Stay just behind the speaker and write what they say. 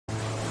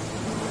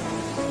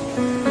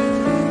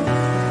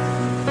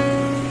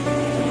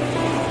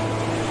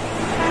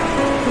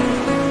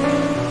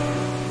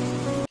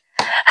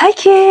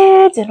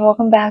kids, and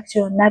welcome back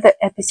to another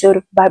episode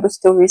of Bible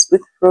Stories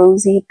with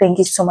Rosie. Thank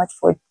you so much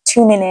for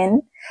tuning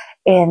in,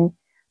 and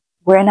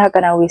we're not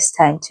gonna waste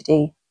time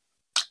today.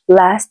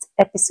 Last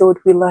episode,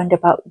 we learned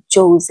about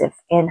Joseph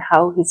and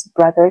how his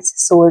brothers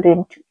sold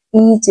him to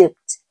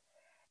Egypt,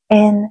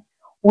 and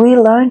we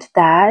learned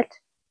that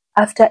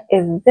after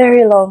a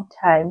very long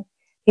time,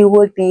 he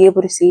would be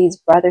able to see his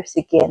brothers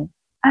again.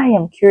 I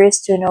am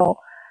curious to know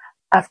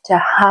after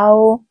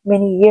how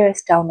many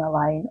years down the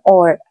line,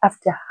 or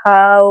after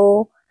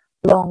how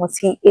long was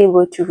he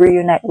able to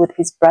reunite with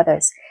his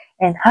brothers,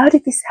 and how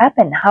did this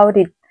happen? How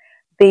did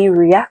they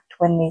react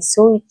when they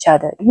saw each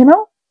other?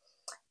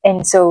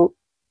 And so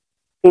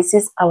this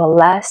is our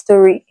last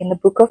story in the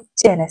book of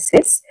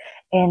Genesis,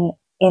 and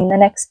in the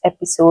next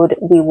episode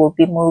we will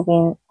be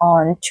moving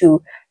on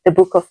to the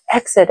book of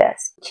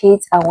Exodus.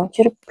 Kids, I want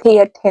you to pay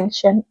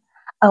attention.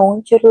 I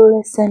want you to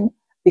listen,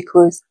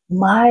 because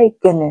my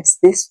goodness,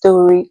 this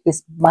story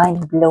is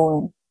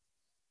mind-blowing.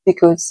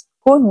 Because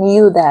who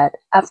knew that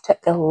after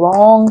a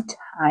long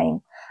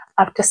time,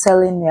 after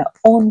selling their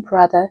own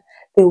brother,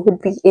 they would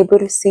be able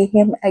to see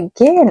him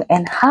again?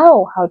 And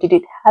how did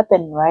it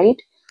happen,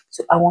 right?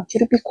 So I want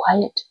you to be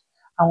quiet.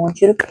 I want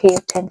you to pay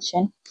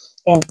attention.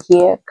 And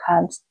here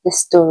comes the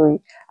story.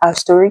 Our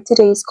story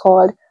today is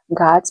called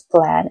God's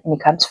Plan, and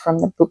it comes from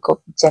the book of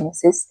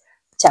Genesis,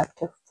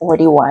 chapter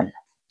 41.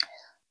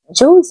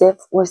 Joseph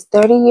was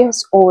 30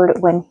 years old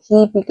when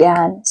he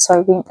began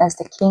serving as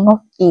the king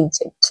of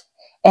Egypt,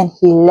 and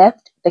he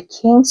left the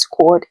king's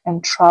court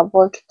and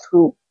traveled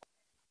through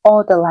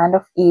all the land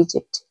of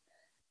Egypt.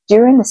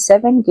 During the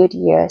 7 good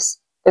years,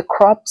 the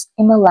crops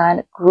in the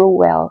land grew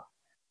well.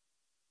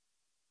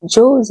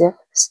 Joseph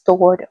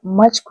stored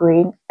much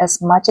grain,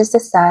 as much as the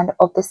sand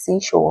of the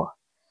seashore.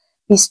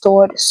 He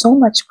stored so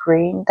much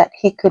grain that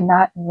he could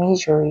not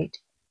measure it.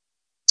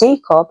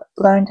 Jacob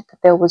learned that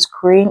there was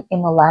grain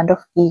in the land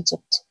of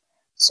Egypt.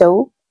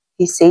 So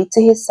he said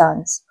to his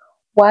sons,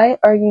 "Why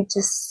are you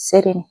just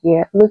sitting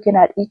here looking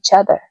at each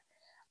other?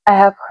 I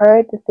have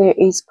heard that there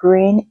is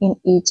grain in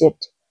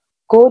Egypt.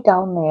 Go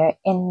down there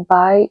and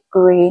buy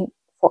grain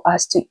for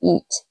us to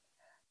eat.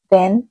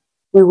 Then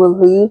we will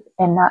live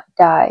and not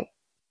die."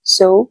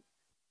 So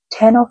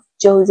 10 of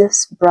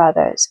Joseph's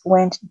brothers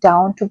went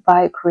down to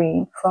buy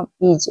grain from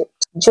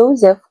Egypt.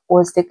 Joseph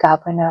was the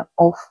governor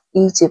of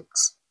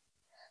Egypt.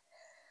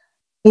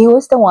 He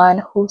was the one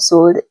who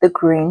sold the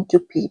grain to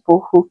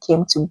people who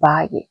came to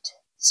buy it.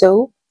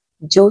 So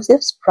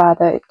Joseph's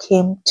brother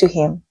came to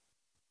him.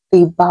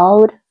 They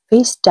bowed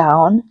face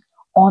down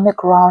on the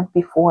ground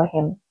before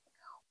him.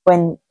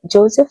 When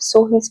Joseph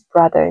saw his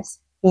brothers,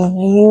 he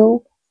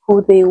knew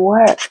who they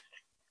were,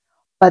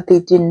 but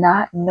they did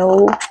not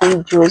know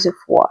who Joseph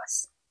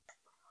was.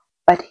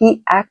 But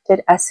he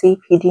acted as if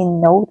he didn't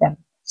know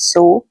them.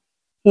 So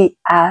he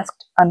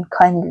asked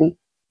unkindly,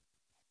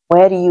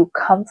 "Where do you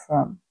come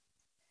from?"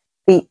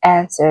 They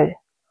answered,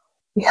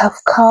 "We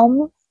have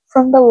come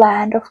from the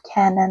land of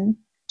Canaan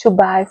to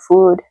buy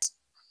food."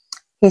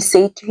 He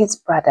said to his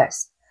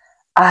brothers,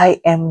 "I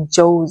am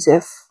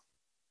Joseph.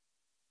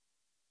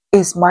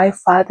 Is my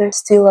father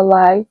still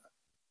alive?"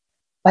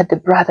 But the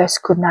brothers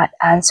could not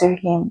answer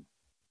him,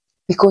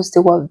 because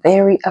they were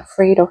very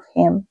afraid of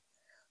him.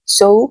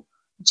 So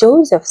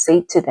Joseph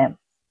said to them,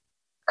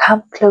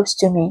 "Come close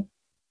to me."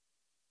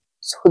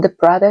 So the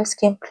brothers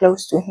came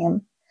close to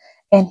him,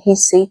 and he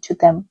said to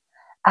them,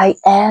 "I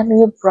am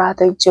your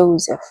brother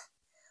Joseph.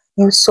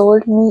 You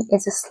sold me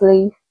as a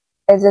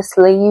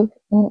slave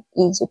in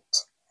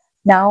Egypt.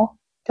 Now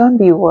don't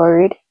be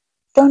worried.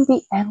 Don't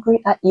be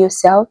angry at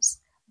yourselves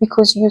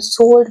because you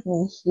sold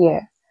me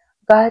here.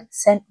 God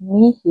sent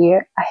me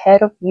here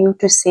ahead of you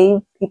to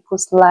save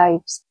people's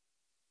lives."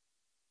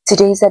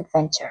 Today's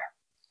adventure.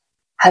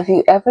 Have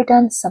you ever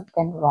done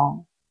something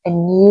wrong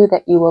and knew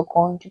that you were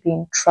going to be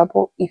in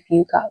trouble if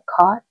you got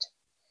caught?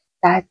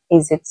 That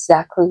is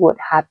exactly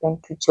what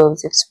happened to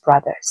Joseph's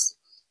brothers.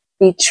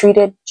 They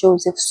treated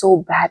Joseph so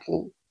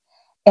badly,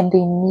 and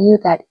they knew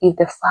that if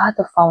the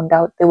father found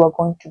out, they were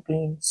going to be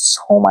in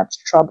so much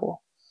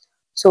trouble.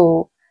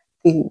 So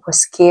they were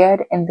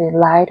scared and they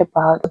lied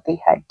about what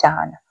they had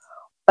done.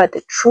 But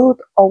the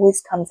truth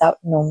always comes out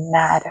no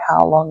matter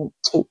how long it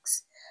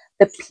takes.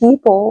 The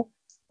people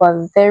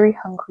were very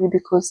hungry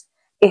because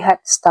it had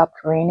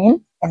stopped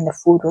raining and the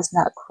food was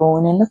not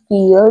growing in the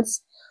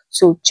fields.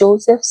 So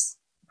Joseph's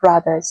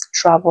brothers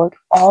traveled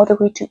all the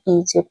way to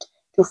Egypt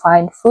to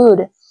find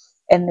food,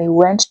 and they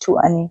went to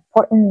an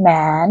important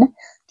man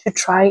to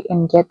try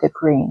and get the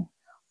grain.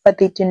 But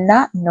they did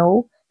not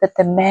know that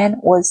the man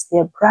was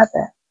their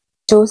brother.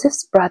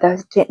 Joseph's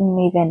brothers didn't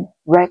even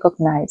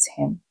recognize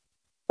him,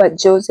 but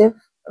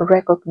Joseph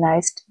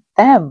recognized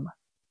them.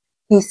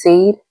 He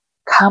said,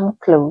 "Come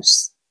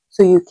close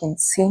so you can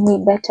see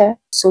me better,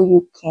 so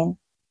you can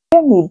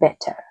hear me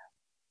better.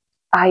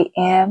 I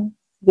am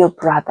your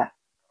brother."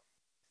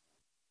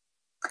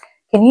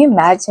 Can you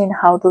imagine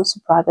how those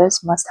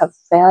brothers must have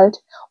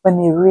felt when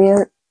they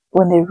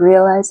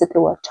realized that they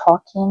were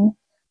talking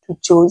to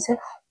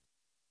Joseph?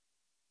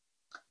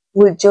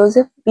 Would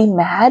Joseph be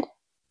mad?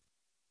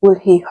 Would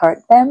he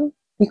hurt them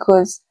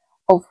because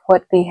of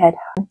what they had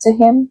done to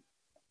him?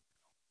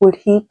 Would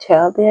he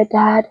tell their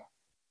dad?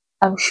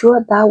 I'm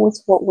sure that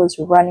was what was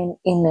running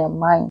in their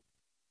mind.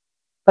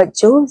 But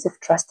Joseph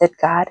trusted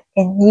God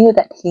and knew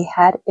that he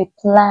had a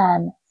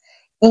plan.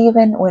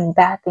 Even when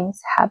bad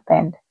things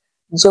happened,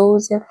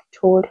 Joseph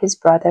told his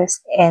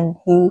brothers and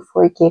he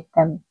forgave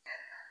them.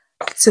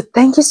 So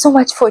thank you so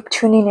much for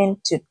tuning in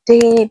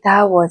today.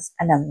 That was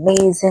an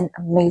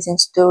amazing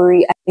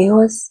story. It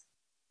was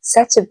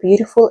such a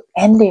beautiful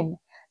ending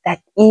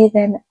that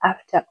even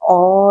after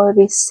all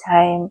this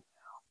time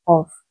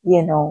of,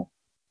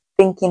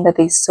 thinking that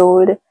they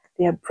sold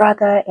their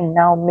brother and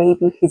now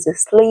maybe he's a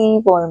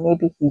slave or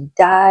maybe he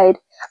died,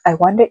 I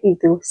wonder if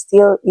they were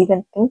still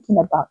even thinking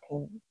about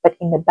him. But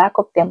in the back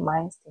of their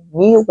minds, they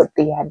knew what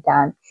they had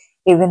done,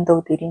 even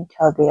though they didn't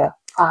tell their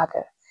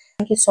father.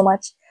 Thank you so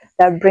much.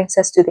 That brings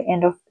us to the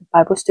end of the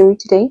Bible story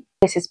today.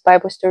 This is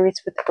Bible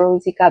Stories with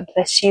Rosie. God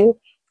bless you,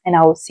 and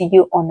I will see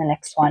you on the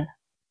next one.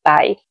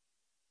 Bye.